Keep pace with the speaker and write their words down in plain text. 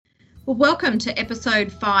Well, welcome to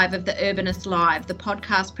episode 5 of the Urbanist Live, the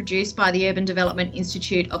podcast produced by the Urban Development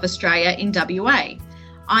Institute of Australia in WA.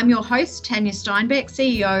 I'm your host, Tanya Steinbeck,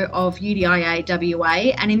 CEO of UDIA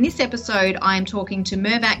WA, and in this episode I am talking to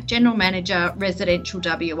Mirvac General Manager Residential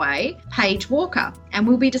WA, Paige Walker, and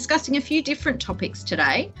we'll be discussing a few different topics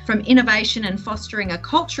today, from innovation and fostering a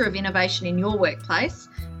culture of innovation in your workplace,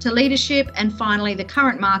 to leadership, and finally the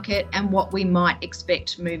current market and what we might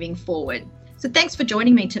expect moving forward. So thanks for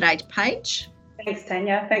joining me today, Paige. Thanks,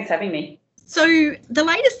 Tanya. Thanks for having me. So the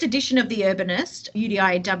latest edition of The Urbanist,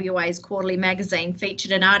 UDIA WA's quarterly magazine,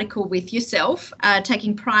 featured an article with yourself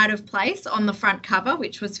taking pride of place on the front cover,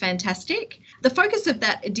 which was fantastic. The focus of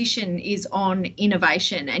that edition is on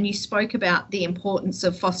innovation, and you spoke about the importance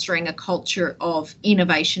of fostering a culture of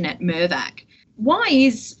innovation at Mirvac. Why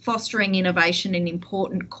is fostering innovation an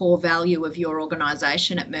important core value of your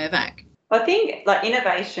organisation at Mirvac? I think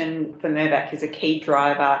innovation for Mirvac is a key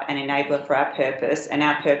driver and enabler for our purpose, and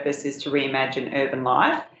our purpose is to reimagine urban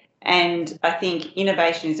life. And I think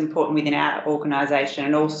innovation is important within our organisation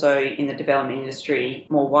and also in the development industry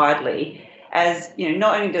more widely, as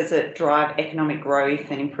not only does it drive economic growth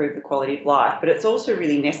and improve the quality of life, but it's also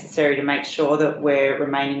really necessary to make sure that we're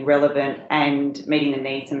remaining relevant and meeting the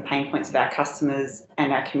needs and pain points of our customers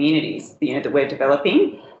and our communities, that we're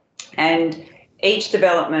developing. And each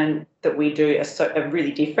development that we do are really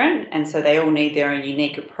different, and so they all need their own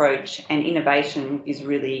unique approach, and innovation is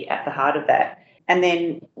really at the heart of that. And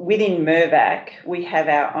then within Mirvac, we have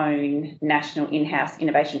our own national in-house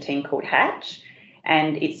innovation team called Hatch,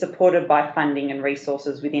 and it's supported by funding and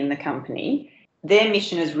resources within the company. Their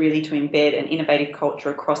mission is really to embed an innovative culture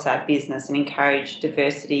across our business and encourage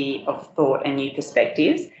diversity of thought and new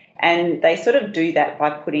perspectives. And they sort of do that by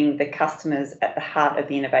putting the customers at the heart of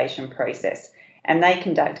the innovation process. And they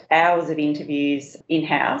conduct hours of interviews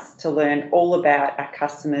in-house to learn all about our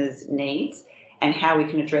customers' needs and how we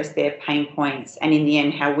can address their pain points, and in the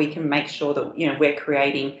end, how we can make sure that we're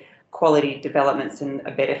creating quality developments and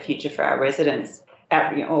a better future for our residents,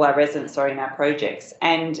 all our residents, in our projects.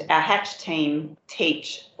 And our Hatch team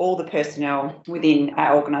teach all the personnel within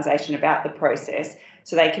our organisation about the process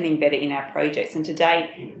so they can embed it in our projects. And to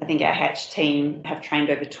date, I think our Hatch team have trained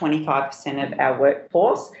over 25% of our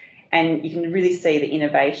workforce. And you can really see the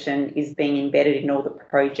innovation is being embedded in all the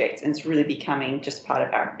projects, and it's really becoming just part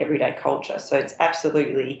of our everyday culture. So it's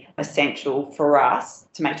absolutely essential for us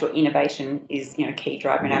to make sure innovation is a key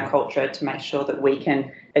driver in our culture to make sure that we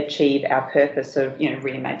can achieve our purpose of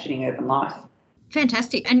reimagining urban life.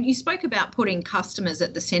 Fantastic. And you spoke about putting customers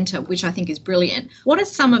at the centre, which I think is brilliant. What are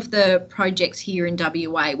some of the projects here in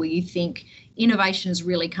WA where you think innovation has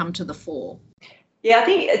really come to the fore? Yeah, I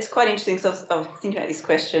think it's quite interesting. So I was thinking about this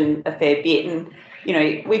question a fair bit, and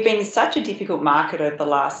we've been in such a difficult market over the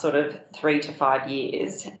last sort of 3 to 5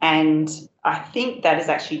 years, and I think that has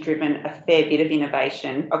actually driven a fair bit of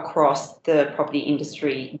innovation across the property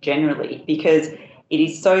industry generally, because it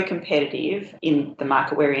is so competitive in the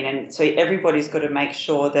market we're in, and so everybody's got to make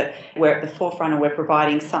sure that we're at the forefront and we're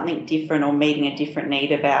providing something different or meeting a different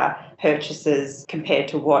need of our purchasers compared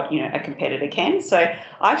to what a competitor can. So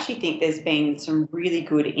I actually think there's been some really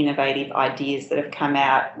good innovative ideas that have come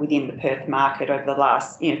out within the Perth market over the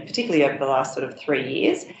last, particularly over the last sort of 3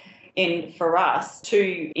 years. And for us,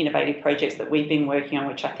 2 innovative projects that we've been working on,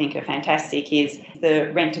 which I think are fantastic, is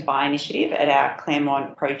the Rent to Buy initiative at our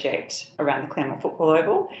Claremont project around the Claremont Football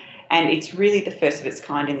Oval. And it's really the first of its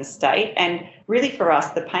kind in the state. And really for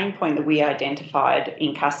us, the pain point that we identified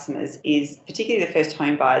in customers is, particularly the first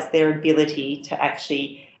home buyers, their ability to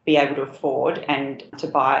actually be able to afford and to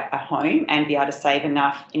buy a home and be able to save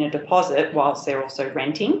enough in a deposit whilst they're also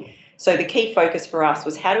renting. So the key focus for us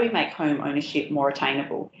was, how do we make home ownership more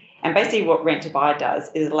attainable? And basically what Rent to Buy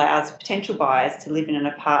does is it allows potential buyers to live in an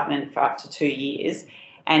apartment for up to 2 years,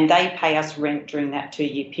 and they pay us rent during that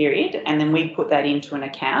 2-year period, and then we put that into an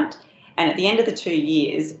account. And at the end of the 2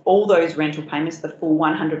 years, all those rental payments, the full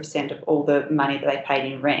 100% of all the money that they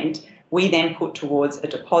paid in rent, we then put towards a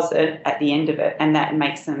deposit at the end of it, and that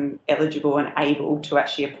makes them eligible and able to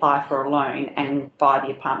actually apply for a loan and buy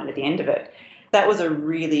the apartment at the end of it. That was a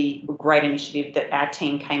really great initiative that our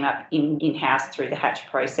team came up in-house through the Hatch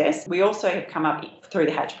process. We also have come up through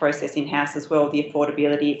the Hatch process in-house as well, the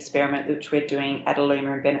affordability experiment, which we're doing at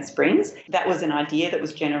Aluma and Bennett Springs. That was an idea that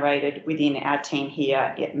was generated within our team here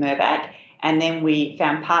at Mirvac. And then we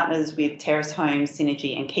found partners with Terrace Homes,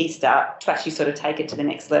 Synergy and Keystart to actually sort of take it to the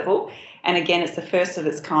next level. And again, it's the first of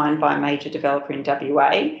its kind by a major developer in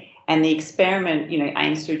WA. And the experiment,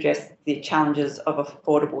 aims to address the challenges of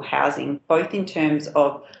affordable housing, both in terms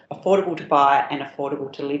of affordable to buy and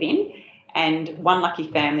affordable to live in. And one lucky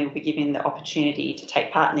family will be given the opportunity to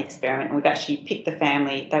take part in the experiment. And we've actually picked the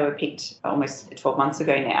family. They were picked almost 12 months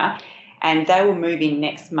ago now. And they will move in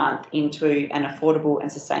next month into an affordable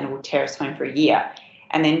and sustainable terrace home for a year.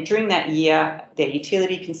 And then during that year, their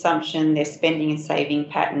utility consumption, their spending and saving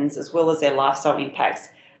patterns, as well as their lifestyle impacts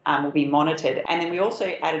will be monitored. And then we also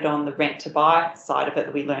added on the rent to buy side of it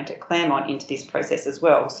that we learned at Claremont into this process as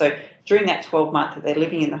well. So during that 12 month that they're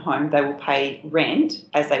living in the home, they will pay rent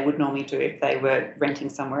as they would normally do if they were renting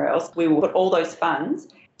somewhere else. We will put all those funds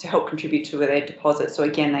to help contribute to their deposit. So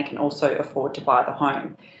again, they can also afford to buy the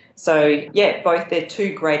home. So yeah, both they're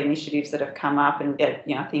two great initiatives that have come up, and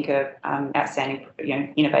I think are outstanding,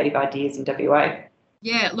 innovative ideas in WA.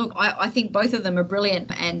 Yeah, look, I think both of them are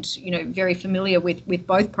brilliant and, very familiar with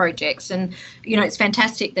both projects. And, it's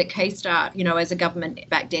fantastic that Keystart, as a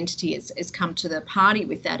government-backed entity has come to the party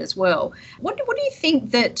with that as well. What do you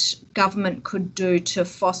think that government could do to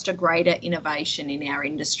foster greater innovation in our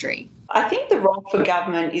industry? I think the role for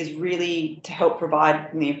government is really to help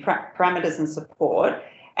provide parameters and support,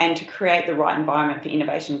 and to create the right environment for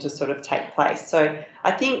innovation to sort of take place. So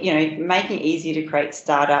I think, making it easier to create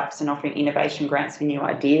startups and offering innovation grants for new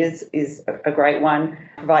ideas is a great one.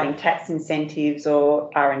 Providing tax incentives or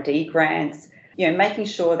R&D grants, making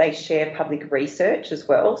sure they share public research as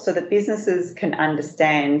well, so that businesses can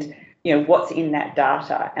understand, what's in that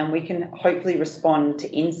data, and we can hopefully respond to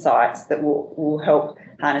insights that will help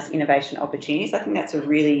harness innovation opportunities. I think that's a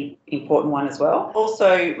really important one as well.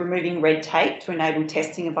 Also, removing red tape to enable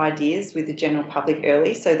testing of ideas with the general public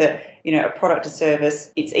early, so that, a product or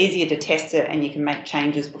service, it's easier to test it and you can make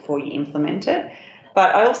changes before you implement it.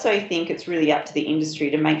 But I also think it's really up to the industry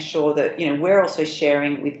to make sure that, we're also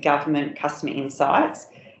sharing with government customer insights.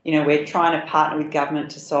 We're trying to partner with government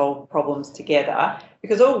to solve problems together,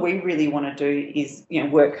 because all we really want to do is,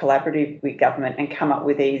 work collaboratively with government and come up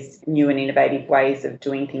with these new and innovative ways of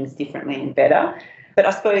doing things differently and better. But I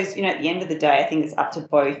suppose, at the end of the day, I think it's up to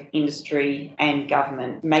both industry and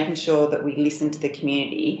government, making sure that we listen to the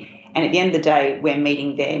community. And at the end of the day, we're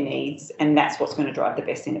meeting their needs, and that's what's going to drive the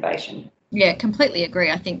best innovation. Yeah, completely agree.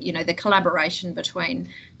 I think, the collaboration between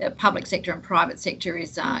the public sector and private sector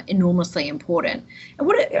is enormously important.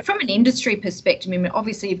 And from an industry perspective,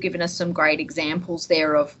 obviously you've given us some great examples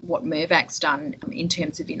there of what Mirvac's done in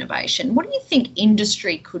terms of innovation. What do you think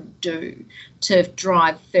industry could do to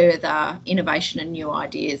drive further innovation and new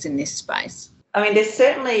ideas in this space? There's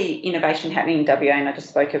certainly innovation happening in WA, and I just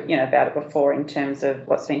spoke about it before in terms of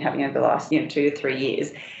what's been happening over the last 2 to 3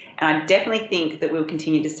 years. And I definitely think that we'll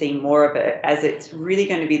continue to see more of it, as it's really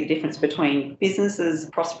going to be the difference between businesses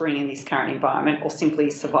prospering in this current environment or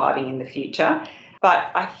simply surviving in the future.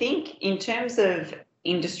 But I think in terms of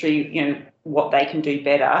industry, what they can do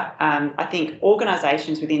better, I think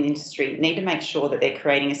organisations within the industry need to make sure that they're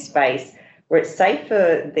creating a space where it's safe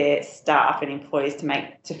for their staff and employees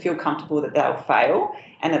to feel comfortable that they'll fail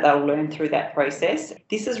and that they'll learn through that process.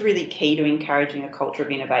 This is really key to encouraging a culture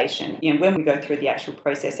of innovation. When we go through the actual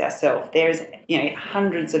process ourselves, there's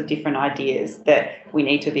hundreds of different ideas that we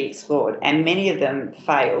need to be explored, and many of them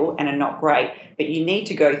fail and are not great. But you need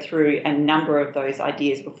to go through a number of those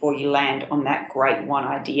ideas before you land on that great one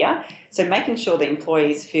idea. So making sure that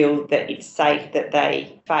employees feel that it's safe that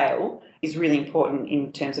they fail is really important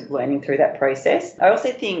in terms of learning through that process. I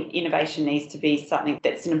also think innovation needs to be something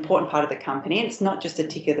that's an important part of the company, and it's not just a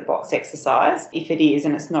tick of the box exercise. If it is,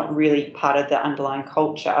 and it's not really part of the underlying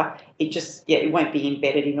culture, it won't be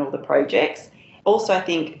embedded in all the projects. Also, I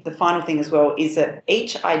think the final thing as well is that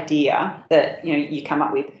each idea that you come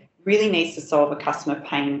up with really needs to solve a customer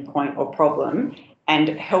pain point or problem and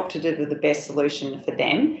help to deliver the best solution for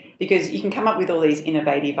them, because you can come up with all these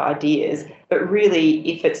innovative ideas, but really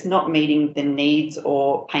if it's not meeting the needs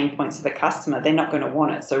or pain points of the customer, they're not going to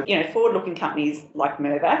want it. So, forward-looking companies like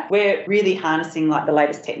Mirvac, we're really harnessing the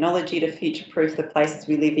latest technology to future-proof the places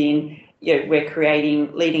we live in. We're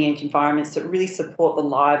creating leading-edge environments that really support the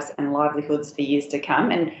lives and livelihoods for years to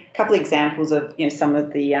come. And a couple of examples of some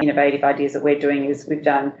of the innovative ideas that we're doing is we've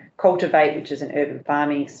done Cultivate, which is an urban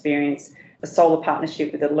farming experience, a solar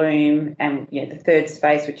partnership with Loom, and the third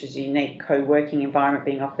space, which is a unique co-working environment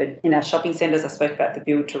being offered in our shopping centres. I spoke about the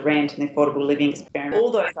build to rent and the affordable living experiment.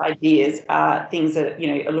 All those ideas are things that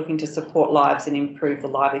are looking to support lives and improve the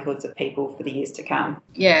livelihoods of people for the years to come.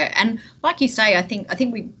 Yeah, and like you say, I think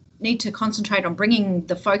we need to concentrate on bringing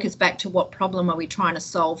the focus back to what problem are we trying to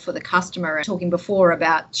solve for the customer. And talking before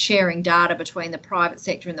about sharing data between the private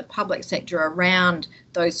sector and the public sector around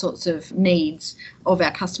those sorts of needs of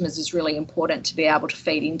our customers is really important to be able to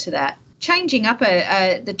feed into that. Changing up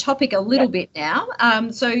the topic a little bit now.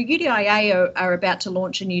 So UDIA are about to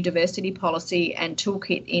launch a new diversity policy and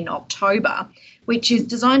toolkit in October, which is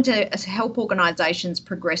designed to help organisations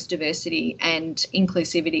progress diversity and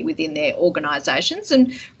inclusivity within their organisations,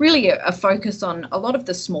 and really a focus on a lot of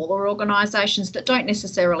the smaller organisations that don't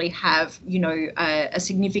necessarily have, a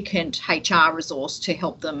significant HR resource to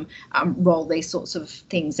help them roll these sorts of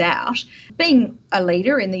things out. Being a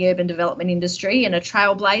leader in the urban development industry and a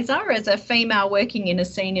trailblazer as a female working in a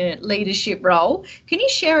senior leadership role, can you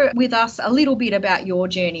share with us a little bit about your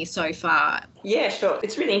journey so far? Yeah, sure.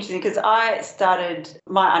 It's really interesting because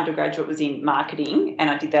my undergraduate was in marketing and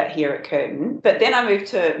I did that here at Curtin. But then I moved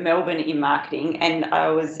to Melbourne in marketing and I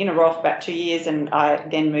was in a role for about 2 years and I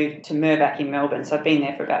then moved to Mirvac in Melbourne. So I've been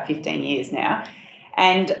there for about 15 years now.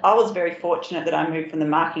 And I was very fortunate that I moved from the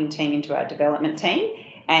marketing team into our development team.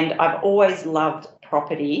 And I've always loved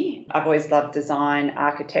property. I've always loved design,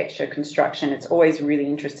 architecture, construction. It's always really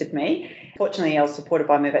interested me. Fortunately, I was supported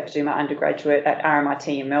by Mirvac to do my undergraduate at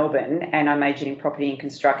RMIT in Melbourne, and I majored in property and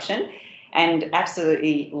construction and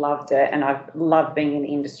absolutely loved it. And I've loved being in the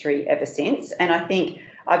industry ever since. And I think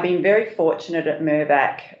I've been very fortunate at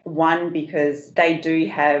Mirvac, one, because they do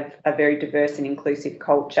have a very diverse and inclusive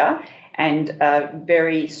culture and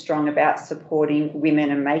very strong about supporting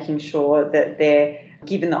women and making sure that they're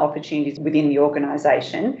given the opportunities within the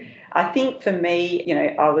organisation. I think for me,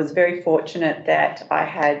 I was very fortunate that I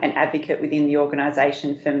had an advocate within the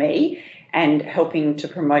organisation for me and helping to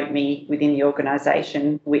promote me within the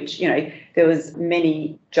organisation, which, there was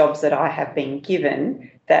many jobs that I have been given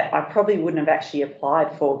that I probably wouldn't have actually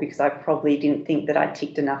applied for because I probably didn't think that I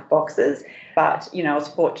ticked enough boxes. But, I was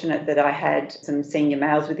fortunate that I had some senior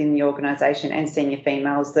males within the organisation and senior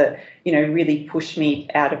females that, really pushed me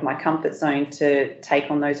out of my comfort zone to take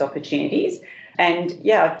on those opportunities. And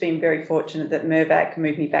yeah, I've been very fortunate that Mirvac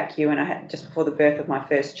moved me back here when I had just before the birth of my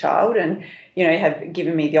first child and, have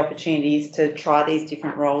given me the opportunities to try these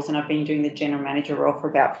different roles. And I've been doing the general manager role for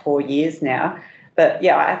about 4 years now. But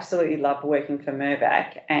yeah, I absolutely love working for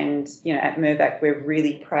Mirvac. And, at Mirvac, we're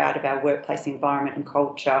really proud of our workplace environment and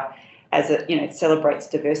culture as it celebrates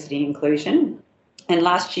diversity and inclusion. And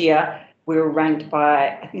last year, we were ranked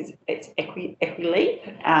by, I think it's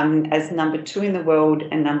Equileap, as number 2 in the world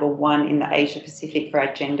and number 1 in the Asia Pacific for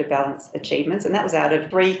our gender balance achievements. And that was out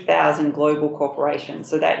of 3,000 global corporations.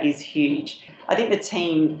 So that is huge. I think the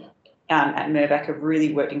team at Mirvac have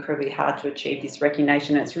really worked incredibly hard to achieve this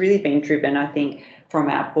recognition. It's really been driven, I think, from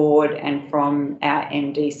our board and from our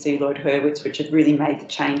MD, Sue Lloyd-Hurwitz, which have really made the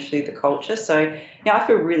change through the culture. So, I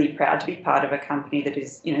feel really proud to be part of a company that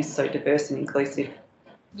is, so diverse and inclusive.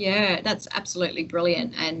 Yeah, that's absolutely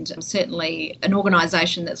brilliant, and certainly an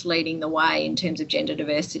organisation that's leading the way in terms of gender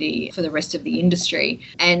diversity for the rest of the industry.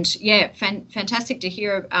 And yeah, fantastic to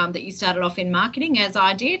hear that you started off in marketing as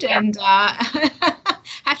I did, and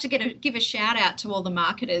have to give a shout out to all the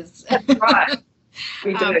marketers. That's right.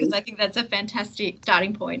 We do. Because I think that's a fantastic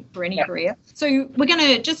starting point for any career. So we're going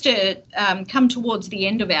to just come towards the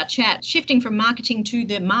end of our chat, shifting from marketing to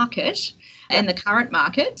the market and the current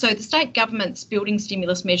market. So the state government's building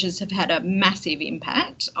stimulus measures have had a massive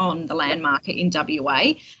impact on the land market in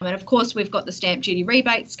WA. And of course, we've got the stamp duty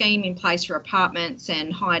rebate scheme in place for apartments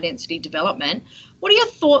and high density development. What are your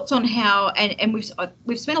thoughts on how, and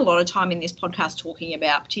we've spent a lot of time in this podcast talking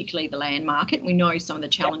about particularly the land market. We know some of the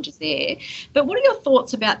challenges there, but what are your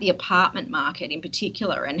thoughts about the apartment market in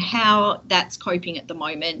particular and how that's coping at the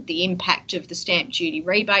moment, the impact of the stamp duty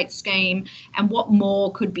rebate scheme, and what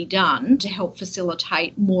more could be done to help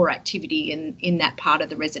facilitate more activity in that part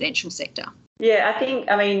of the residential sector? Yeah,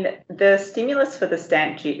 I mean, the stimulus for the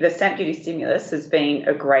stamp duty stimulus has been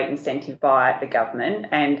a great incentive by the government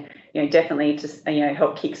and, definitely to,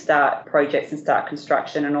 help kickstart projects and start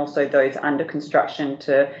construction and also those under construction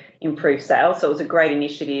to improve sales. So it was a great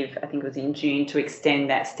initiative, I think it was in June, to extend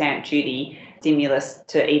that stamp duty stimulus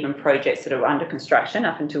to even projects that are under construction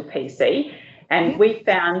up until PC. And we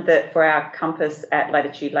found that for our campus at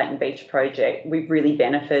Latitude Leighton Beach project, we've really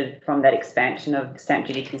benefited from that expansion of the stamp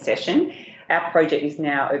duty concession. Our project is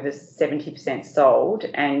now over 70% sold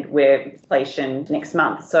and we're completion next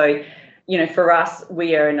month. So, for us,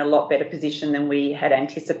 we are in a lot better position than we had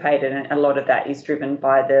anticipated, and a lot of that is driven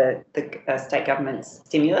by the state government's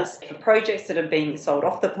stimulus. For projects that are being sold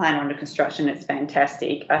off the plan or under construction, it's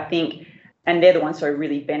fantastic, I think, and they're the ones who are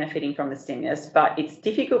really benefiting from the stimulus, but it's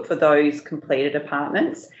difficult for those completed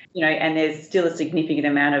apartments, and there's still a significant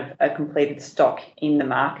amount of a completed stock in the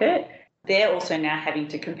market. They're also now having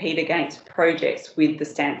to compete against projects with the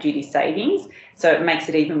stamp duty savings, so it makes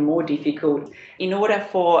it even more difficult. In order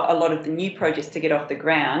for a lot of the new projects to get off the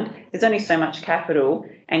ground, there's only so much capital,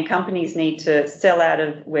 And companies need to sell out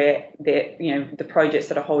of where they're, the projects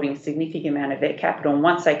that are holding a significant amount of their capital. And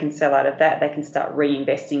once they can sell out of that, they can start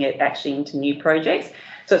reinvesting it actually into new projects.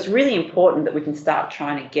 So it's really important that we can start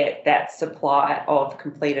trying to get that supply of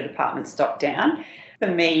completed apartment stock down. For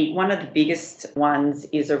me, one of the biggest ones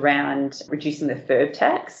is around reducing the FIRB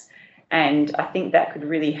tax. And I think that could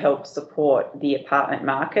really help support the apartment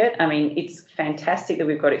market. I mean, it's fantastic that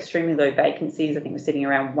we've got extremely low vacancies. I think we're sitting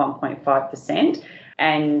around 1.5%.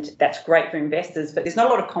 And that's great for investors, but there's not a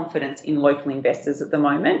lot of confidence in local investors at the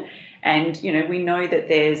moment. And, we know that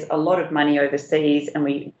there's a lot of money overseas, and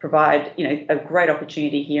we provide, a great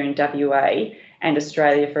opportunity here in WA and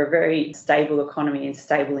Australia for a very stable economy and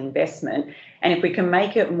stable investment. And if we can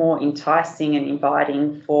make it more enticing and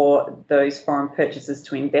inviting for those foreign purchasers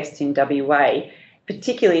to invest in WA,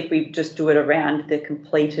 particularly if we just do it around the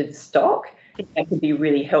completed stock, I think that could be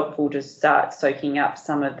really helpful to start soaking up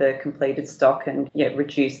some of the completed stock and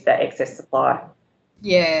reduce that excess supply.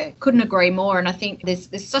 Yeah, couldn't agree more. And I think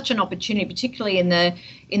there's such an opportunity, particularly in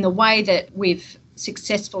the way that we've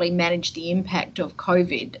successfully managed the impact of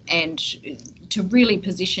COVID, and to really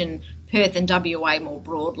position Perth and WA more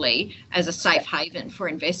broadly as a safe haven for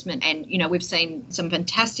investment. And, we've seen some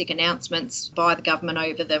fantastic announcements by the government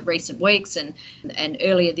over the recent weeks and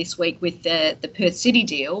earlier this week with the Perth City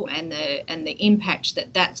deal and the impact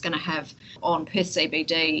that that's going to have on Perth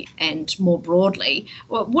CBD and more broadly.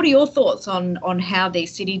 Well, what are your thoughts on how the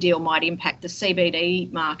City deal might impact the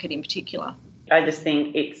CBD market in particular? I just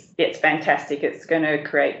think it's fantastic. It's going to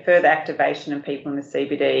create further activation of people in the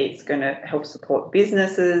CBD. It's going to help support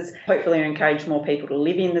businesses, hopefully encourage more people to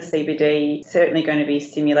live in the CBD. It's certainly going to be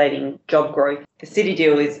stimulating job growth. The City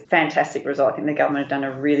deal is a fantastic result. I think the government have done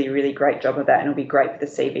a really, really great job of that, and it'll be great for the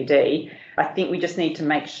CBD. I think we just need to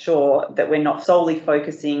make sure that we're not solely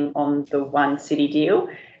focusing on the one City deal,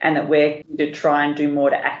 and that we're going to try and do more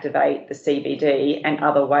to activate the CBD and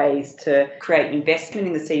other ways to create investment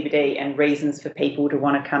in the CBD and reasons for people to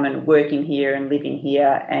want to come and work in here and live in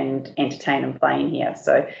here and entertain and play in here.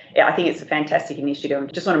 So I think it's a fantastic initiative. I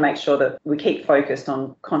just want to make sure that we keep focused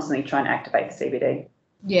on constantly trying to activate the CBD.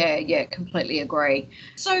 Yeah, completely agree.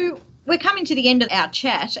 So we're coming to the end of our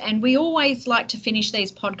chat, and we always like to finish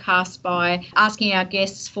these podcasts by asking our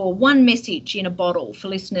guests for one message in a bottle for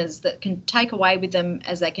listeners that can take away with them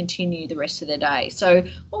as they continue the rest of their day. So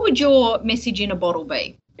what would your message in a bottle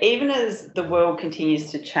be? Even as the world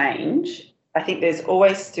continues to change, I think there's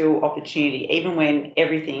always still opportunity, even when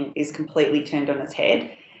everything is completely turned on its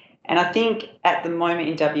head. And I think at the moment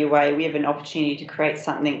in WA, we have an opportunity to create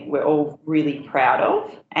something we're all really proud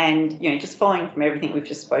of. And, just following from everything we've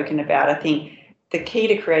just spoken about, I think the key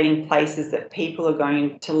to creating places that people are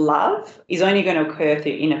going to love is only going to occur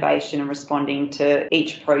through innovation and responding to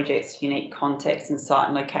each project's unique context and site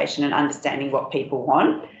and location and understanding what people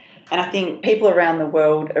want. And I think people around the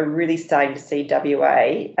world are really starting to see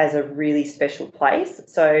WA as a really special place.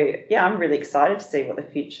 So, I'm really excited to see what the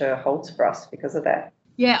future holds for us because of that.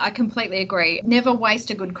 Yeah, I completely agree. Never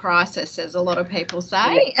waste a good crisis, as a lot of people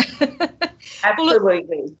say. Yeah.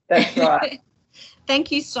 Absolutely. That's right.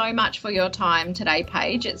 Thank you so much for your time today,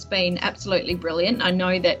 Paige. It's been absolutely brilliant. I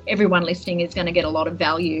know that everyone listening is going to get a lot of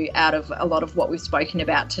value out of a lot of what we've spoken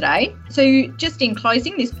about today. So just in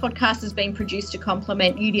closing, this podcast has been produced to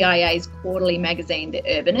complement UDIA's quarterly magazine, The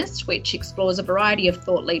Urbanist, which explores a variety of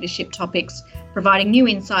thought leadership topics, providing new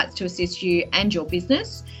insights to assist you and your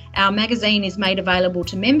business. Our magazine is made available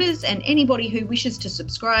to members, and anybody who wishes to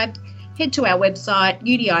subscribe, head to our website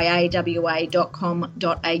udiawa.com.au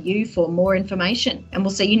for more information, and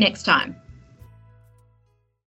we'll see you next time.